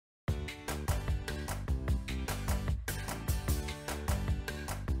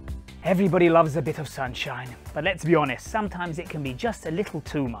Everybody loves a bit of sunshine, but let's be honest, sometimes it can be just a little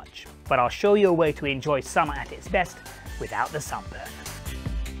too much. But I'll show you a way to enjoy summer at its best without the sunburn.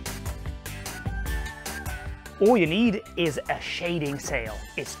 All you need is a shading sail.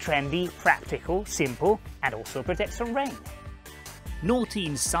 It's trendy, practical, simple, and also protects from rain.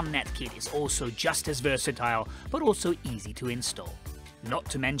 NORTENE Sunnet Kit is also just as versatile, but also easy to install. Not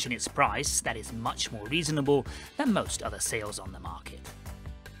to mention its price, that is much more reasonable than most other sails on the market.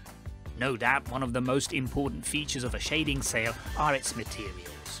 No doubt one of the most important features of a shading sail are its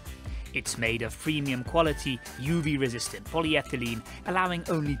materials. It's made of premium quality, UV-resistant polyethylene, allowing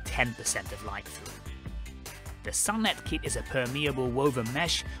only 10% of light through. The Sunnet Kit is a permeable woven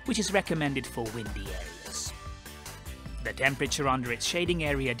mesh which is recommended for windy areas. The temperature under its shading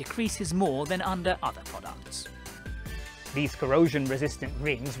area decreases more than under other products. These corrosion-resistant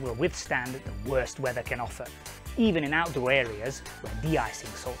rings will withstand the worst weather can offer, even in outdoor areas where de-icing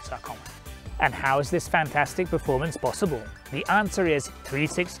salts are common. And how is this fantastic performance possible? The answer is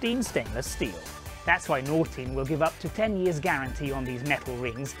 316 stainless steel. That's why NORTENE will give up to 10 years guarantee on these metal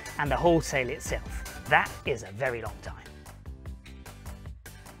rings and the whole sail itself. That is a very long time.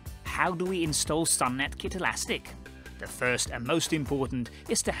 How do we install Sunnet Kit elastic? The first and most important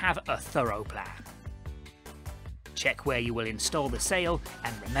is to have a thorough plan. Check where you will install the sail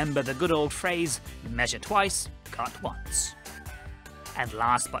and remember the good old phrase, measure twice, cut once. And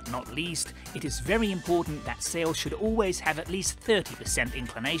last but not least, it is very important that sails should always have at least 30%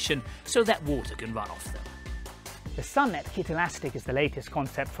 inclination so that water can run off them. The Sunnet Kit Elastic is the latest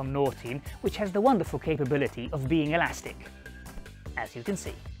concept from NORTENE, which has the wonderful capability of being elastic, as you can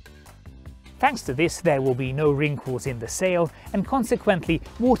see. Thanks to this, there will be no wrinkles in the sail and consequently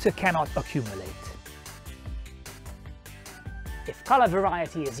water cannot accumulate. If colour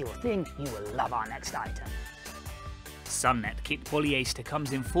variety is your thing, you will love our next item. Sunnet Kit polyester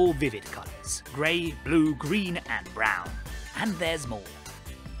comes in 4 vivid colours: grey, blue, green and brown. And there's more.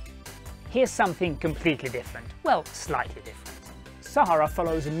 Here's something completely different. Well, slightly different. Sahara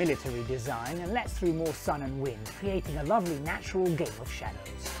follows a military design and lets through more sun and wind, creating a lovely natural game of shadows.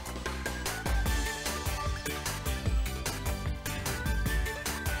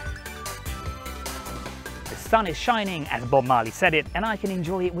 The sun is shining, as Bob Marley said it, and I can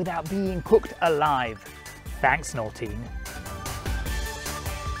enjoy it without being cooked alive. Thanks, NORTENE.